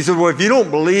claim? Well, he said, well, if you don't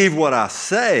believe what I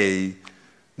say,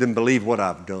 then believe what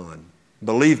I've done.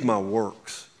 Believe my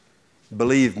works.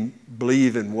 Believe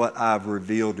in what I've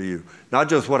revealed to you. Not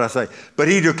just what I say. But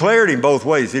he declared him both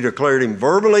ways. He declared him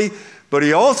verbally, but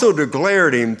he also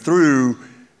declared him through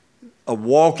a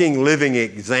walking, living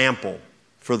example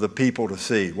for the people to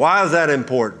see. Why is that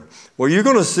important? Well, you're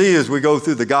going to see as we go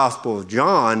through the Gospel of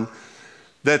John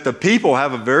that the people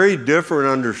have a very different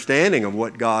understanding of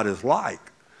what God is like.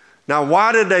 Now,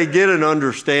 why did they get an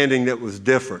understanding that was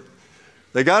different?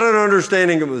 They got an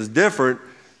understanding that was different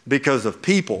because of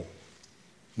people.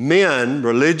 Men,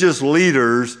 religious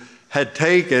leaders, had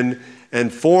taken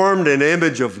and formed an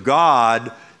image of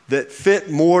God that fit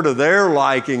more to their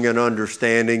liking and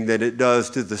understanding than it does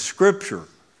to the Scripture,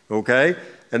 okay?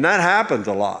 And that happens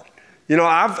a lot. You know,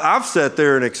 I've sat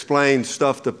there and explained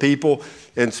stuff to people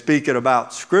and speaking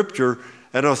about Scripture,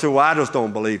 and they'll say, well, I just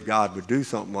don't believe God would do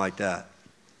something like that.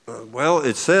 Well,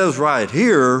 it says right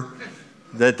here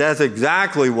that that's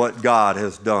exactly what God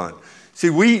has done. See,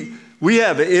 we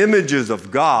have images of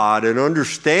God and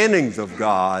understandings of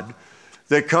God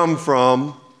that come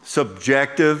from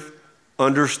subjective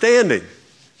understanding.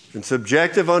 And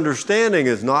subjective understanding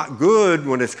is not good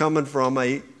when it's coming from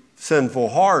a sinful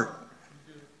heart.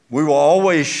 We will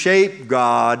always shape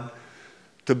God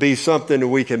to be something that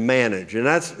we can manage. And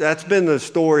that's been the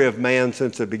story of man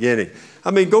since the beginning.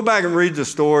 I mean, go back and read the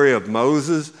story of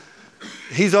Moses.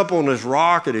 He's up on this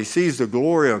rock and he sees the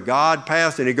glory of God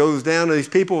pass, and he goes down and these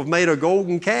people have made a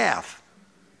golden calf.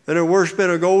 And they're worshiping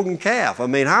a golden calf. I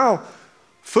mean, how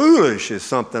foolish is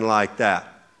something like that?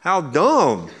 How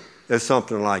dumb is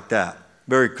something like that?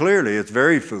 Very clearly, it's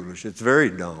very foolish. It's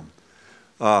very dumb.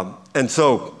 And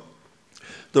so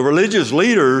the religious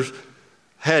leaders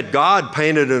had God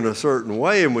painted in a certain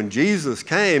way, and when Jesus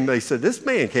came, they said, this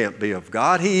man can't be of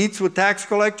God. He eats with tax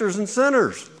collectors and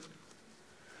sinners.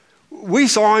 We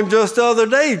saw him just the other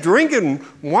day drinking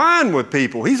wine with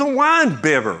people. He's a wine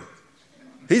bibber.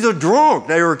 He's a drunk.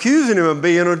 They were accusing him of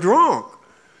being a drunk.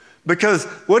 Because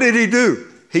what did he do?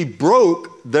 He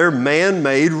broke their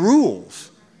man-made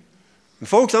rules. And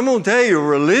folks, I'm going to tell you,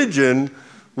 religion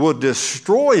will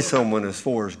destroy someone as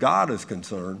far as God is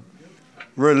concerned.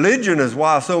 Religion is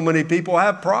why so many people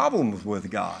have problems with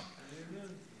God.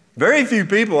 Very few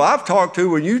people I've talked to,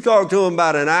 when you talk to them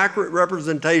about an accurate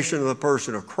representation of the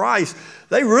person of Christ,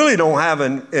 they really don't have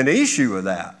an issue with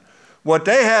that. What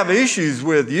they have issues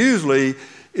with usually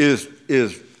is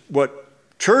what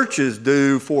churches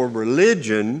do for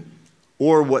religion,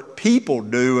 or what people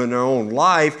do in their own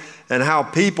life, and how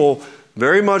people,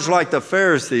 very much like the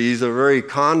Pharisees, are very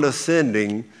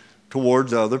condescending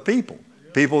towards other people.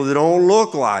 People that don't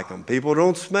look like them, people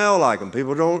don't smell like them,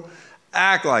 people don't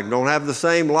act like them, don't have the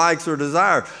same likes or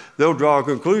desires. They'll draw a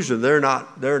conclusion. They're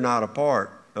not a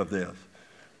part of this.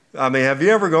 I mean, have you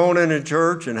ever gone into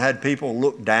church and had people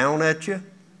look down at you?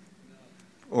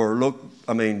 Or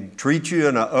treat you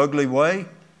in an ugly way?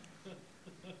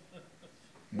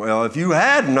 Well, if you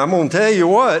hadn't, I'm going to tell you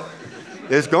what,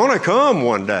 it's going to come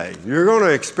one day. You're going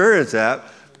to experience that,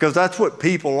 because that's what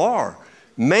people are.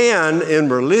 Man in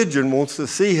religion wants to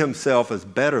see himself as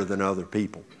better than other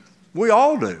people. We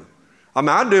all do. I mean,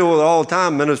 I deal with it all the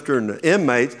time ministering to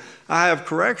inmates. I have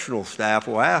correctional staff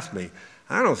will ask me,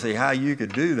 I don't see how you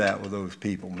could do that with those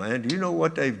people, man. Do you know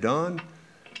what they've done?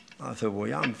 I said, well,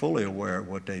 yeah, I'm fully aware of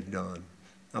what they've done.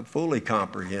 I fully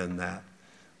comprehend that.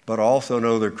 But I also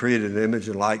know they're created in the image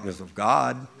and likeness of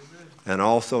God, and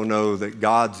also know that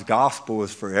God's gospel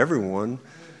is for everyone.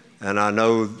 And I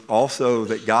know also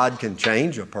that God can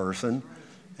change a person,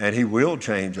 and he will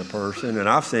change a person. And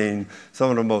I've seen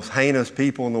some of the most heinous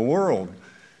people in the world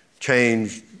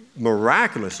changed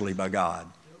miraculously by God.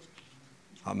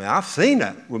 I mean, I've seen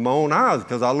that with my own eyes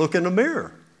because I look in the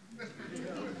mirror.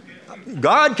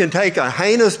 God can take a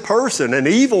heinous person, an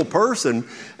evil person,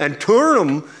 and turn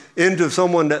them into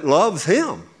someone that loves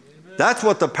him. That's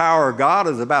what the power of God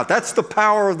is about. That's the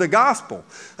power of the gospel.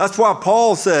 That's why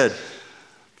Paul said,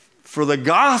 for the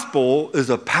gospel is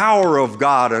a power of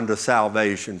God unto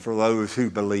salvation for those who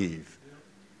believe.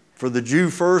 For the Jew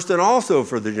first and also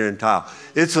for the Gentile.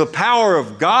 It's the power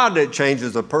of God that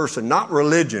changes a person, not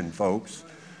religion, folks.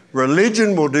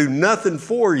 Religion will do nothing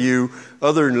for you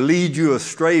other than lead you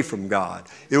astray from God.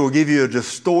 It will give you a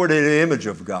distorted image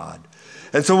of God.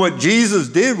 And so what Jesus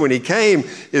did when he came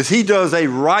is he does a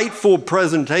rightful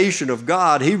presentation of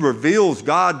God. He reveals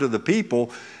God to the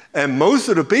people, and most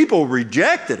of the people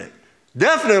rejected it.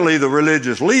 Definitely the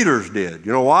religious leaders did.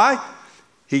 You know why?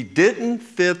 He didn't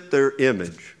fit their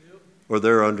image or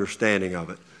their understanding of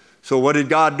it. So what did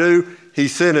God do? He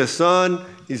sent his son.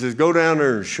 He says, go down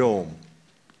there and show them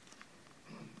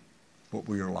what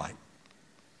we are like.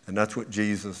 And that's what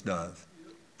Jesus does.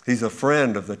 He's a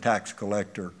friend of the tax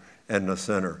collector and the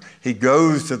sinner. He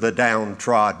goes to the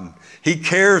downtrodden. He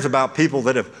cares about people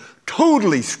that have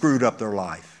totally screwed up their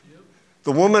life.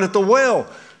 The woman at the well,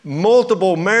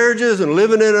 multiple marriages and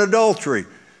living in adultery.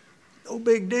 No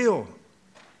big deal.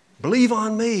 Believe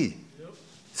on me.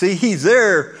 See, he's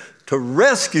there to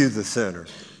rescue the sinner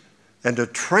and to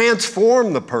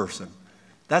transform the person.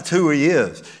 That's who he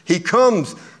is. He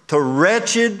comes to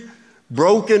wretched,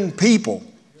 broken people.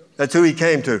 That's who he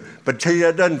came to. But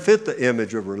that doesn't fit the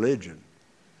image of religion.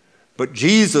 But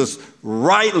Jesus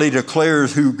rightly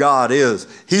declares who God is.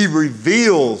 He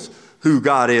reveals who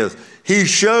God is. He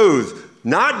shows,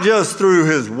 not just through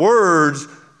his words,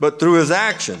 but through his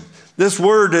action. This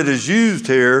word that is used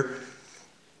here,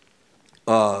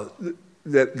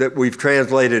 that we've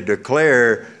translated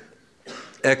declare,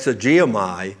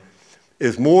 exegemai,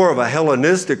 is more of a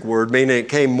Hellenistic word, meaning it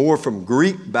came more from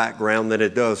Greek background than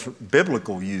it does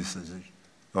biblical usage.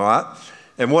 All right?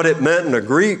 And what it meant in the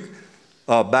Greek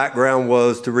background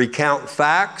was to recount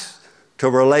facts, to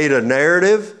relate a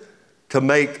narrative, to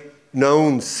make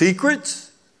known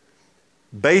secrets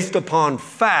based upon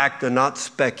fact and not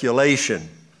speculation.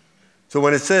 So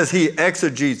when it says he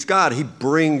exegetes God, he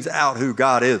brings out who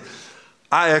God is.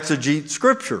 I exegete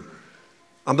Scripture.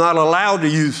 I'm not allowed to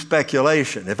use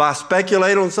speculation. If I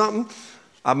speculate on something,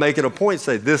 I make it a point to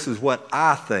say, this is what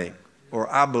I think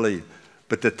or I believe.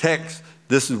 But the text,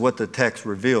 this is what the text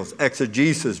reveals.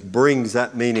 Exegesis brings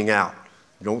that meaning out.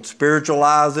 You don't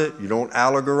spiritualize it. You don't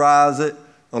allegorize it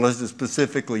unless it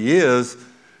specifically is.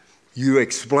 You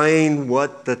explain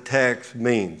what the text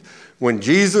means. When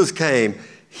Jesus came,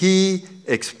 he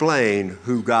explained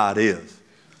who God is.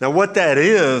 Now what that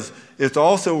is, it's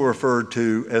also referred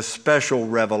to as special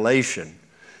revelation.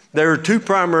 There are two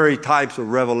primary types of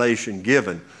revelation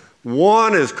given.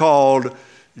 One is called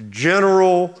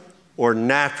general or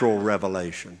natural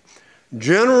revelation.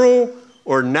 General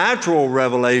or natural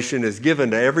revelation is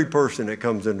given to every person that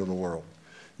comes into the world.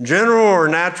 General or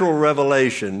natural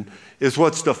revelation is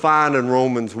what's defined in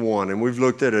Romans 1, and we've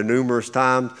looked at it numerous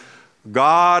times.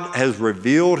 God has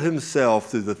revealed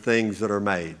himself through the things that are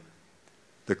made,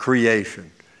 the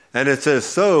creation. And it says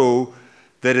so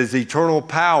that his eternal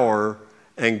power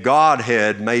and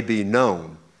Godhead may be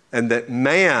known, and that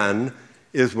man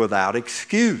is without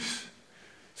excuse.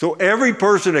 So every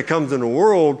person that comes in the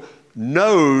world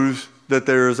knows that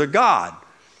there is a God.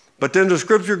 But then the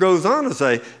scripture goes on to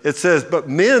say, it says, but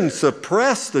men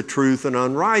suppress the truth in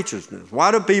unrighteousness.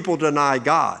 Why do people deny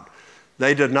God?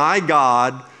 They deny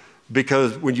God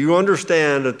because when you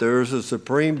understand that there is a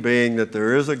supreme being, that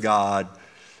there is a God,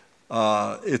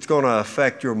 it's going to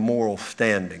affect your moral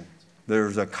standing.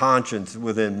 There's a conscience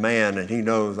within man, and he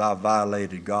knows I've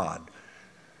violated God.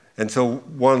 And so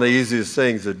one of the easiest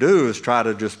things to do is try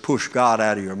to just push God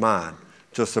out of your mind,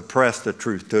 to suppress the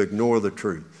truth, to ignore the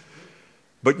truth.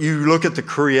 But you look at the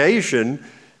creation,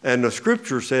 and the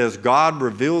scripture says God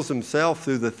reveals himself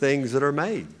through the things that are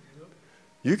made.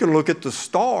 You can look at the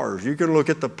stars. You can look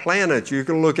at the planets. You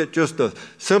can look at just the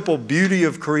simple beauty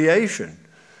of creation.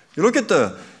 You look at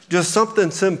the just something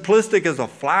simplistic as a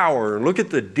flower, and look at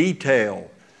the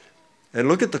detail, and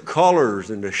look at the colors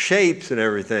and the shapes and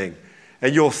everything,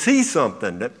 and you'll see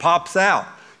something that pops out.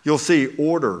 You'll see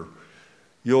order.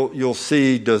 You'll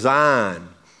see design.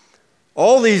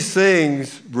 All these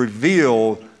things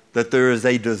reveal that there is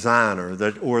a designer,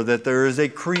 or that there is a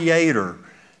creator.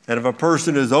 And if a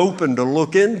person is open to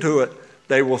look into it,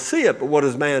 they will see it. But what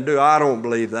does man do? I don't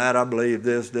believe that. I believe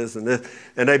this, this, and this.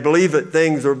 And they believe that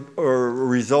things are a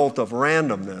result of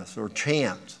randomness or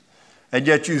chance. And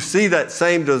yet you see that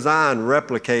same design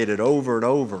replicated over and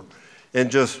over in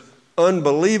just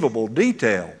unbelievable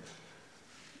detail.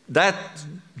 That's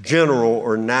general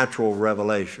or natural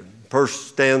revelation. A person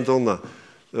stands on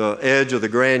the edge of the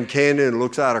Grand Canyon and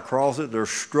looks out across it. They're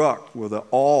struck with the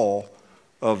awe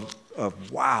of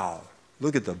wow,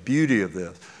 look at the beauty of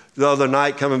this. The other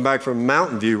night, coming back from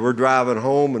Mountain View, we're driving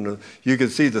home, and you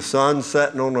could see the sun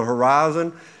setting on the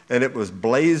horizon, and it was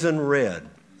blazing red.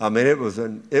 I mean, it was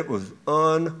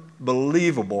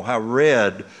unbelievable how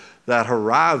red that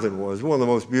horizon was. One of the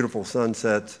most beautiful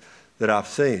sunsets that I've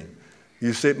seen.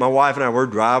 You see, my wife and I were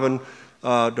driving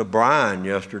to Bryan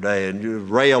yesterday, and a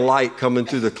ray of light coming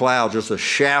through the cloud, just a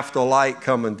shaft of light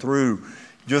coming through,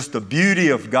 just the beauty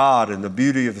of God and the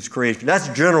beauty of His creation. That's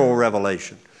general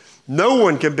revelation. No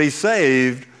one can be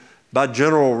saved by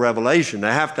general revelation.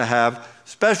 They have to have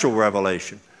special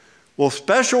revelation. Well,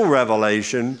 special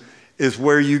revelation is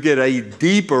where you get a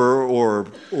deeper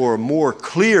or more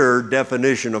clear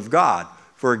definition of God.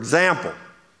 For example,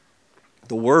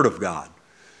 the Word of God.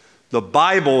 The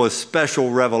Bible is special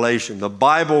revelation. The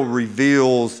Bible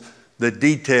reveals the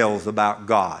details about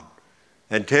God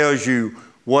and tells you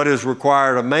what is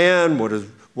required of man,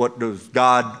 what does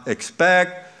God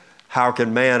expect, how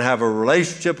can man have a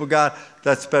relationship with God.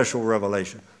 That's special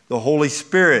revelation. The Holy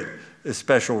Spirit is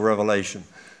special revelation.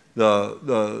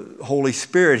 The Holy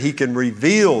Spirit, He can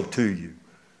reveal to you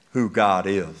who God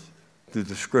is through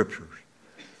the Scriptures.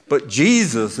 But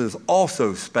Jesus is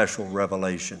also special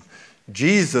revelation.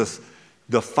 Jesus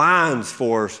defines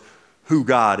for us who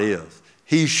God is.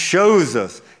 He shows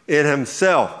us in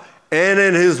Himself and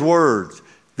in His words,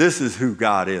 this is who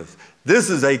God is. This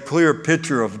is a clear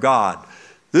picture of God.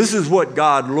 This is what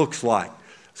God looks like.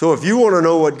 So if you want to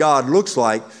know what God looks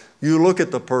like, you look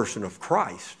at the person of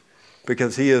Christ,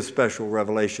 because He is special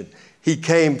revelation. He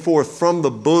came forth from the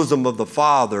bosom of the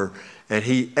Father, and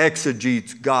He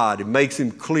exegetes God. He makes Him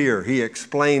clear. He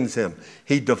explains Him.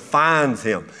 He defines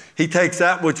Him. He takes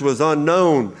that which was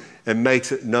unknown and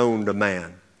makes it known to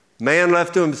man. Man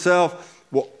left to himself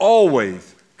will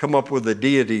always come up with a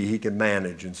deity he can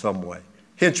manage in some way.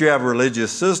 Hence you have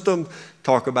religious systems,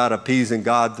 talk about appeasing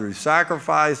God through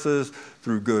sacrifices,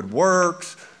 through good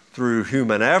works, through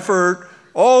human effort.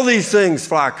 All these things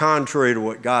fly contrary to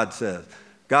what God says.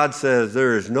 God says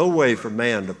there is no way for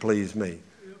man to please me.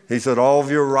 He said, all of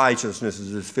your righteousness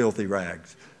is as filthy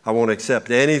rags. I won't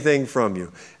accept anything from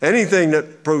you. Anything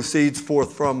that proceeds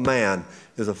forth from man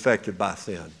is affected by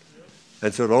sin.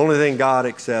 And so the only thing God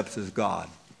accepts is God.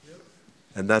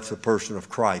 And that's the person of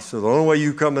Christ. So the only way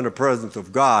you come in the presence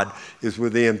of God is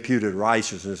with the imputed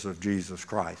righteousness of Jesus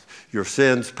Christ. Your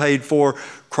sins paid for,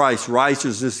 Christ's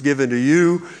righteousness given to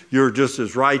you. You're just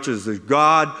as righteous as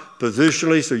God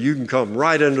positionally, so you can come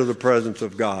right into the presence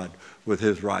of God with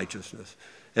His righteousness.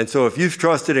 And so if you've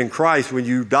trusted in Christ, when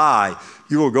you die,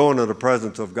 you will go into the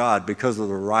presence of God because of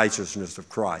the righteousness of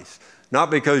Christ.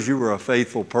 Not because you were a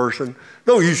faithful person.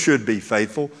 No, you should be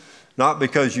faithful. Not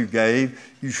because you gave,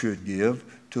 you should give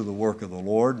to the work of the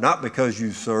Lord. Not because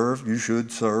you serve, you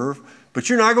should serve. But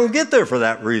you're not going to get there for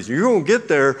that reason. You're going to get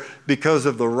there because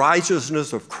of the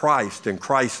righteousness of Christ and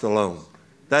Christ alone.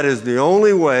 That is the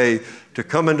only way to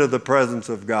come into the presence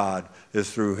of God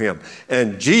is through Him.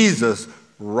 And Jesus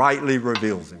rightly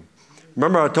reveals Him.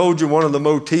 Remember, I told you one of the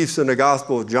motifs in the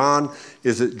Gospel of John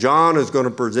is that John is going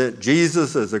to present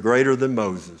Jesus as a greater than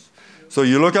Moses. So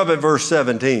you look up at verse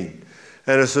 17,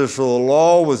 and it says, "For the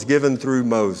law was given through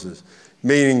Moses,"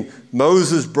 meaning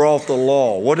Moses brought the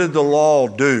law. What did the law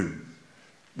do?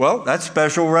 Well, that's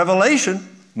special revelation.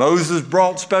 Moses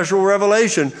brought special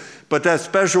revelation, but that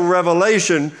special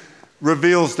revelation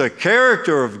reveals the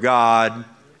character of God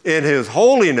in His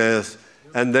holiness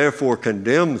and therefore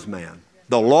condemns man.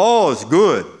 The law is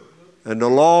good, and the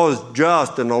law is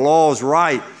just, and the law is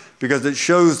right because it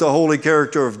shows the holy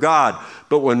character of God.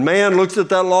 But when man looks at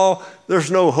that law, there's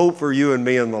no hope for you and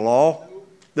me in the law.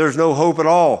 There's no hope at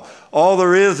all. All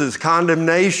there is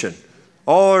condemnation.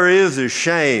 All there is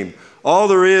shame. All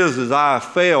there is I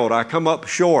failed. I come up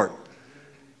short.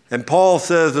 And Paul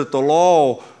says that the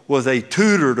law was a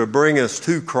tutor to bring us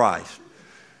to Christ.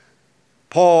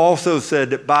 Paul also said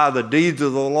that by the deeds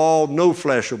of the law, no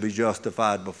flesh will be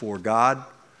justified before God.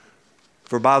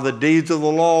 For by the deeds of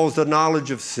the law is the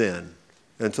knowledge of sin.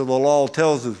 And so the law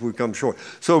tells us we come short.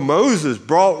 So Moses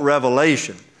brought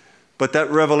revelation, but that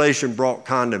revelation brought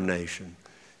condemnation.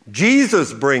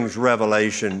 Jesus brings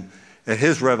revelation, and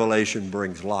his revelation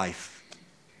brings life.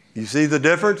 You see the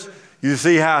difference? You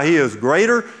see how he is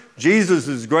greater? Jesus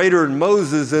is greater than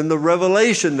Moses in the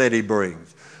revelation that he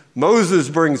brings. Moses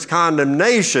brings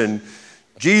condemnation.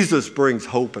 Jesus brings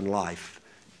hope and life.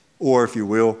 Or, if you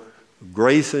will,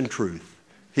 grace and truth.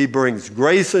 He brings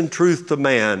grace and truth to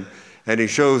man, and he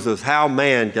shows us how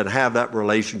man can have that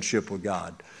relationship with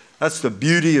God. That's the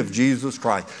beauty of Jesus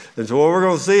Christ. And so what we're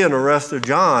going to see in the rest of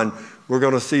John, we're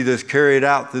going to see this carried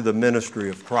out through the ministry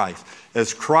of Christ.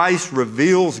 As Christ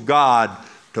reveals God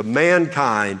to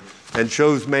mankind and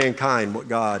shows mankind what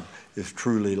God is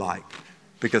truly like.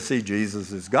 Because, see,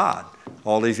 Jesus is God.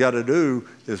 All he's got to do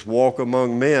is walk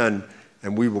among men,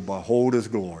 and we will behold his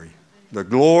glory. The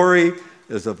glory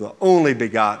is of the only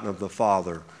begotten of the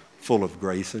Father, full of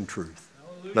grace and truth.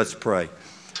 Hallelujah. Let's pray.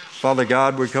 Father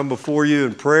God, we come before you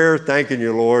in prayer, thanking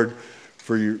you, Lord,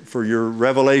 for your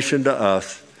revelation to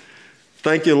us.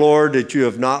 Thank you, Lord, that you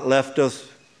have not left us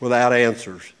without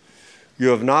answers. You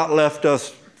have not left us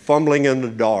fumbling in the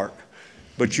dark,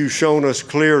 but you've shown us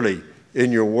clearly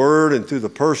in your word and through the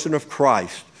person of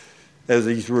Christ, as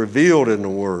he's revealed in the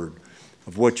word,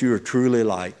 of what you are truly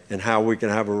like and how we can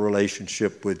have a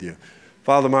relationship with you.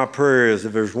 Father, my prayer is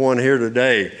if there's one here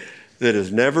today that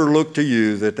has never looked to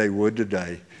you, that they would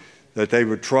today, that they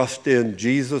would trust in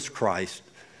Jesus Christ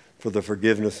for the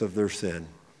forgiveness of their sin.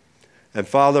 And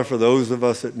Father, for those of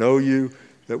us that know you,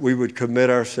 that we would commit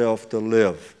ourselves to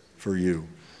live for you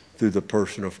through the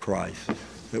person of Christ,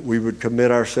 that we would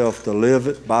commit ourselves to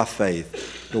live by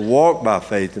faith, to walk by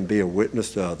faith and be a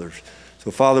witness to others. So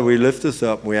Father, we lift this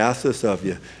up and we ask this of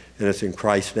you, and it's in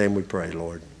Christ's name we pray,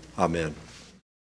 Lord. Amen.